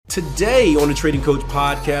Today on the Trading Coach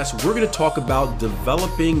Podcast, we're going to talk about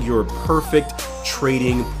developing your perfect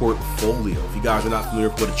trading portfolio. If you guys are not familiar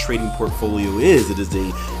with what a trading portfolio is, it is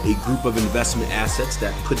a group of investment assets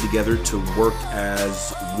that put together to work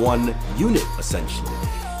as one unit, essentially.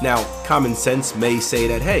 Now, common sense may say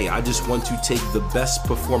that, hey, I just want to take the best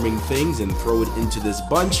performing things and throw it into this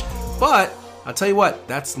bunch, but I'll tell you what,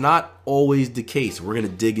 that's not always the case. We're going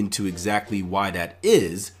to dig into exactly why that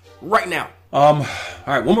is right now. All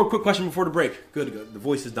right, one more quick question before the break. Good. The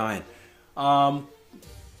voice is dying. I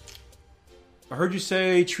heard you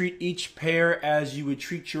say treat each pair as you would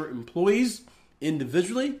treat your employees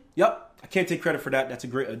individually. Yep, I can't take credit for that. That's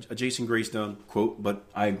a Jason Greystone quote, but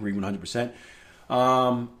I agree 100%.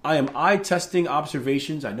 I am eye testing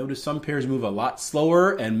observations. I noticed some pairs move a lot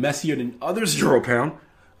slower and messier than others. Europound,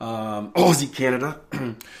 Aussie Canada.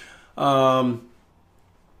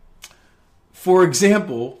 For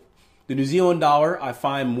example, the New Zealand dollar, I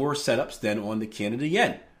find more setups than on the Canada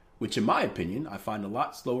yen, which in my opinion, I find a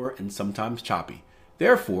lot slower and sometimes choppy.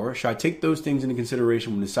 Therefore, should I take those things into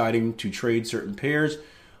consideration when deciding to trade certain pairs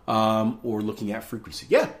or looking at frequency?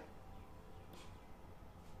 Yeah.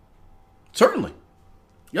 Certainly.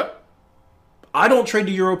 Yep. I don't trade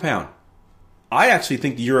the euro pound. I actually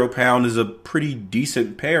think the euro pound is a pretty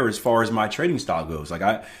decent pair as far as my trading style goes. Like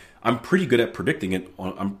I'm pretty good at predicting it.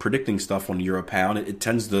 I'm predicting stuff on the euro pound. It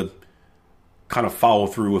tends to kind of follow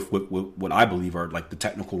through with what I believe are like the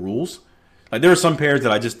technical rules. Like there are some pairs that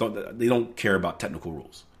I just they don't care about technical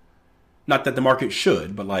rules. Not that the market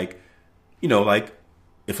should, but like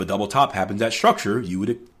if a double top happens at structure, you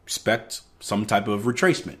would expect some type of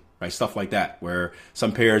retracement, right? Stuff like that, where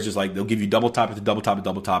some pairs just like they'll give you double top after double top and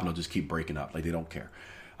double top, and they'll just keep breaking up. Like they don't care.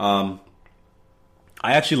 I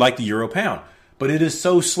actually like the euro pound, but it is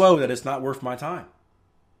so slow that it's not worth my time.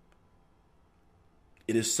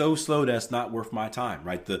 It is so slow that it's not worth my time,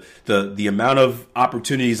 right? The amount of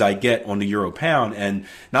opportunities I get on the euro pound, and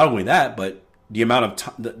not only that, but the amount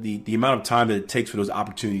of the amount of time that it takes for those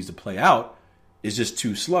opportunities to play out is just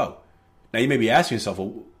too slow. Now you may be asking yourself,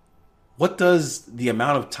 well, what does the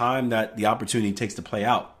amount of time that the opportunity takes to play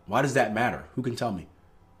out? Why does that matter? Who can tell me?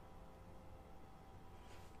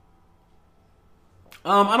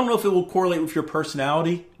 I don't know if it will correlate with your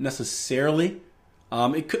personality necessarily.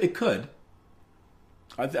 It could.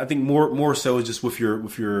 I think more so is just with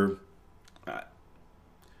your.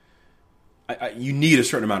 You need a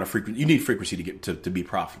certain amount of frequency. You need frequency to get to be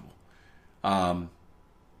profitable. But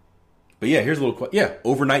yeah, here's a little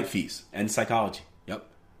overnight fees and psychology. Yep.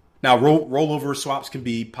 Now rollover swaps can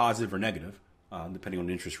be positive or negative, depending on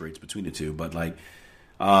the interest rates between the two. But like,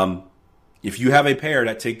 if you have a pair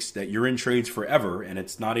that you're in trades forever and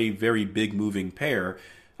it's not a very big moving pair,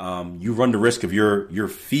 you run the risk of your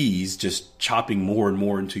fees just chopping more and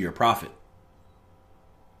more into your profit.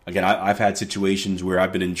 Again, I've had situations where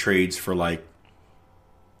I've been in trades for like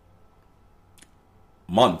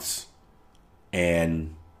months,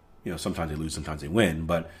 and sometimes they lose, sometimes they win,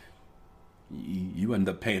 but you end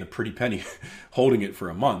up paying a pretty penny holding it for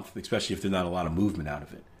a month, especially if there's not a lot of movement out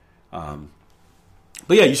of it.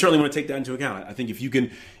 But yeah, you certainly want to take that into account. I think if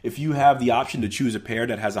you have the option to choose a pair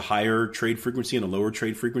that has a higher trade frequency and a lower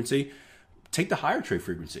trade frequency, take the higher trade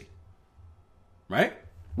frequency, right?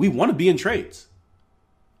 We want to be in trades.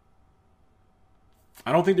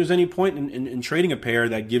 I don't think there's any point in trading a pair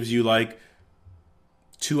that gives you like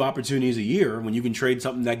 2 opportunities a year when you can trade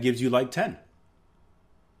something that gives you like 10.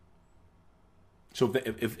 So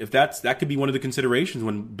if that could be one of the considerations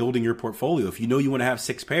when building your portfolio. If you know you want to have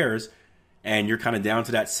 6 pairs, and you're kind of down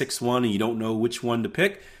to that 6th one and you don't know which one to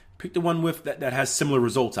pick the one with that has similar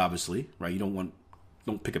results, obviously, right? You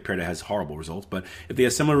don't pick a pair that has horrible results, but if they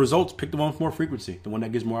have similar results, pick the one with more frequency, the one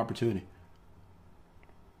that gives more opportunity.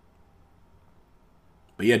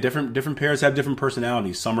 But yeah, different pairs have different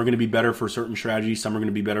personalities. Some are going to be better for certain strategies, some are going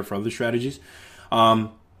to be better for other strategies. And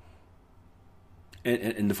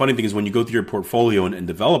the funny thing is when you go through your portfolio and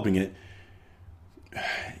developing it,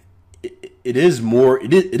 it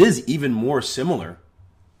is even more similar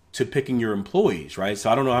to picking your employees, right? So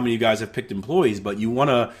I don't know how many of you guys have picked employees, but you want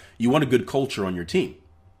a good culture on your team.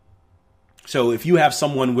 So if you have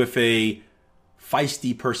someone with a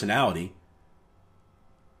feisty personality,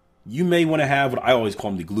 you may want to have what I always call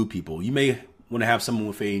them the glue people. You may want to have someone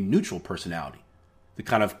with a neutral personality to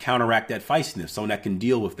kind of counteract that feistiness, someone that can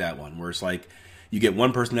deal with that one, where it's like you get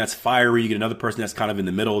one person that's fiery, you get another person that's kind of in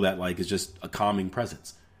the middle that like is just a calming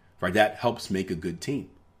presence. Right, that helps make a good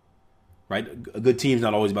team. Right, a good team is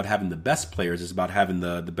not always about having the best players; it's about having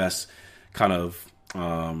the best kind of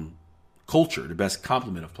culture, the best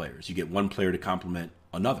complement of players. You get one player to complement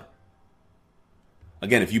another.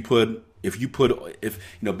 Again, if you put if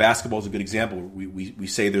basketball is a good example, we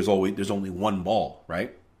say there's only one ball,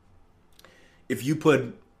 right? If you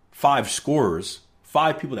put 5 scorers,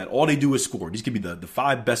 5 people that all they do is score, these could be the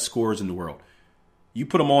 5 best scorers in the world. You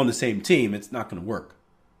put them all on the same team, it's not going to work.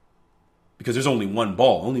 Because there's only one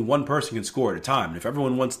ball. Only one person can score at a time. And if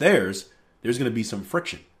everyone wants theirs, there's going to be some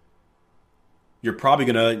friction. You're probably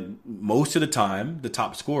going to, most of the time, the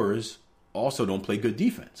top scorers also don't play good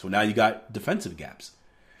defense. So now you got defensive gaps.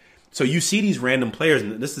 So you see these random players,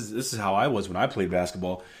 and this is how I was when I played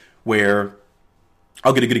basketball, where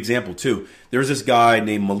I'll get a good example too. There's this guy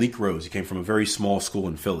named Malik Rose. He came from a very small school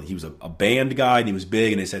in Philly. He was a band guy, and he was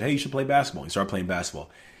big, and they said, hey, you should play basketball. He started playing basketball.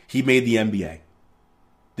 He made the NBA.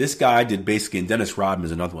 This guy did basically, and Dennis Rodman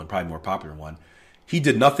is another one, probably more popular one. He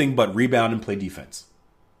did nothing but rebound and play defense.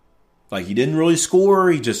 Like, he didn't really score.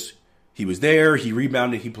 He was there. He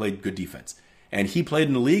rebounded. He played good defense. And he played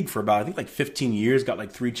in the league for about, I think, like 15 years, got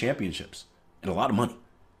like 3 championships and a lot of money.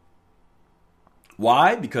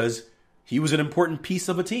 Why? Because he was an important piece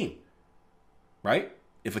of a team, right?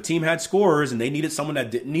 If a team had scorers and they needed someone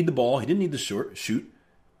that didn't need the ball, he didn't need to shoot,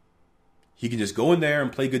 he could just go in there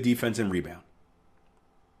and play good defense and rebound.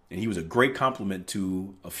 And he was a great complement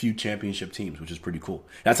to a few championship teams, which is pretty cool.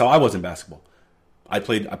 That's how I was in basketball. I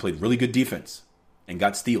played really good defense and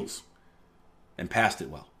got steals and passed it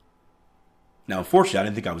well. Now, unfortunately, I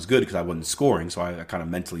didn't think I was good because I wasn't scoring, so I kind of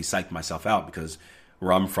mentally psyched myself out because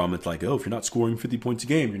where I'm from, it's like, oh, if you're not scoring 50 points a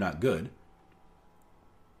game, you're not good.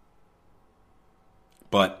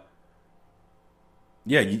 But,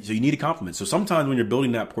 yeah, so you need a complement. So sometimes when you're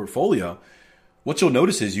building that portfolio, what you'll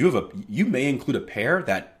notice is you may include a pair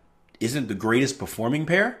that isn't the greatest performing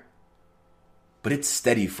pair, but it's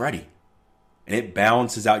steady Freddy. And it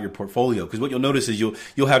balances out your portfolio. Because what you'll notice is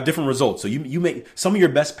you'll have different results. So you may, some of your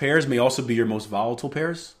best pairs may also be your most volatile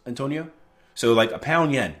pairs, Antonio. So like a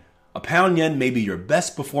pound yen. A pound yen may be your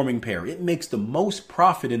best performing pair. It makes the most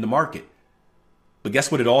profit in the market. But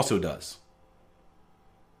guess what it also does?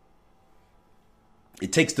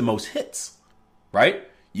 It takes the most hits, right?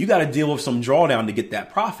 You got to deal with some drawdown to get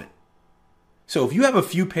that profit. So if you have a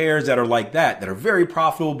few pairs that are like that are very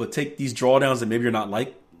profitable, but take these drawdowns that maybe you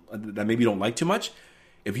don't like too much,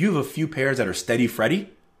 if you have a few pairs that are steady Freddy,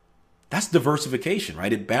 that's diversification,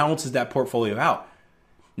 right? It balances that portfolio out.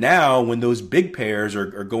 Now, when those big pairs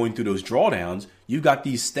are going through those drawdowns, you've got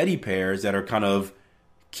these steady pairs that are kind of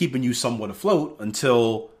keeping you somewhat afloat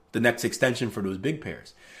until the next extension for those big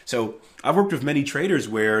pairs. So I've worked with many traders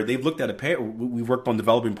where they've looked at a pair. We've worked on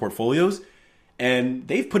developing portfolios, and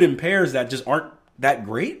they've put in pairs that just aren't that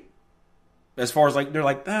great. As far as like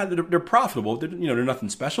they're profitable. They're nothing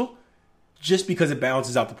special, just because it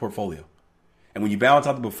balances out the portfolio. And when you balance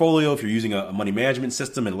out the portfolio, if you're using a money management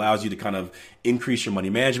system, it allows you to kind of increase your money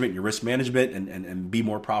management, your risk management, and be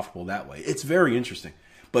more profitable that way. It's very interesting.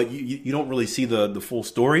 But you don't really see the full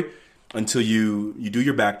story until you do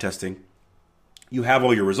your back testing. You have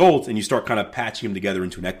all your results, and you start kind of patching them together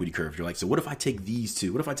into an equity curve. You're like, so what if I take these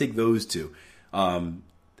two? What if I take those two?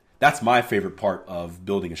 That's my favorite part of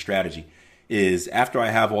building a strategy, is after I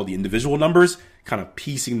have all the individual numbers, kind of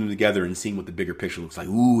piecing them together and seeing what the bigger picture looks like.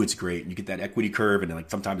 Ooh, it's great. And you get that equity curve, and then like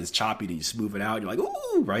sometimes it's choppy, and you smooth it out. And you're like,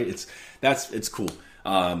 ooh, right? It's cool.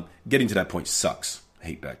 Getting to that point sucks. I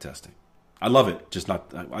hate back testing. I love it, just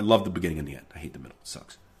not. I love the beginning and the end. I hate the middle. It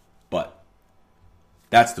sucks. But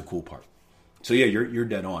that's the cool part. So yeah, you're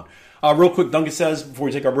dead on. Real quick, Duncan says before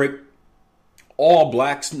we take our break, All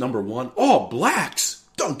Blacks number 1. All Blacks,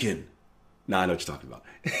 Duncan. Nah, I know what you're talking about.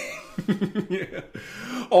 Yeah.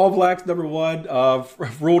 All Blacks number 1.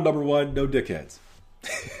 Rule number 1: no dickheads.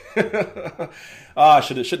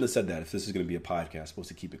 Shouldn't have said that. If this is going to be a podcast, supposed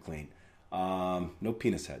to keep it clean. No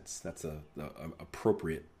penis heads. That's a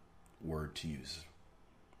appropriate word to use.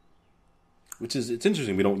 Which is, it's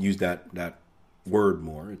interesting. We don't use that word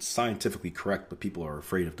more. It's scientifically correct, but people are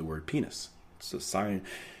afraid of the word penis. It's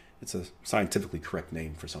a scientifically correct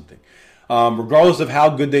name for something. Regardless of how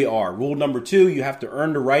good they are. Rule number 2: you have to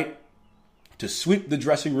earn the right to sweep the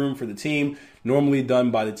dressing room for the team, normally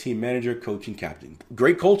done by the team manager, coach, and captain.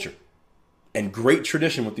 Great culture and great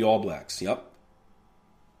tradition with the All Blacks. Yep.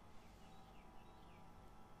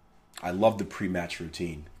 I love the pre-match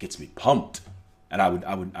routine. Gets me pumped. And I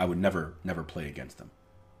would never play against them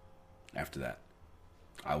after that.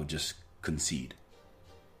 I would just concede.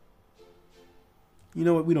 You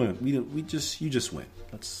know what? You just win.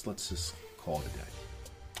 Let's just call it a day.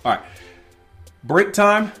 All right. Break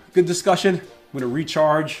time. Good discussion. I'm going to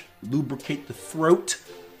recharge, lubricate the throat,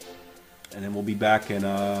 and then we'll be back and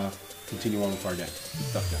continue on with our day. Good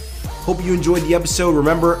stuff, guys. Hope you enjoyed the episode.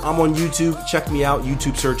 Remember, I'm on YouTube. Check me out.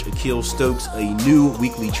 YouTube search Akil Stokes. A new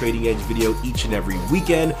weekly Trading Edge video each and every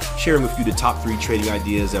weekend, sharing with you the top 3 trading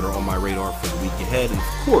ideas that are on my radar for the week ahead. And of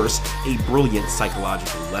course, a brilliant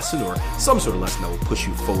psychological lesson or some sort of lesson that will push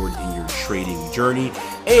you forward in your trading journey.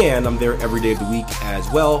 And I'm there every day of the week as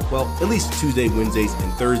well. Well, at least Tuesday, Wednesdays,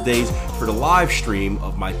 and Thursdays for the live stream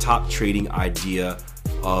of my top trading idea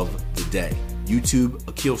of the day. YouTube,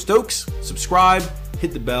 Akil Stokes. Subscribe,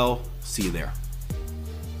 hit the bell. See you there.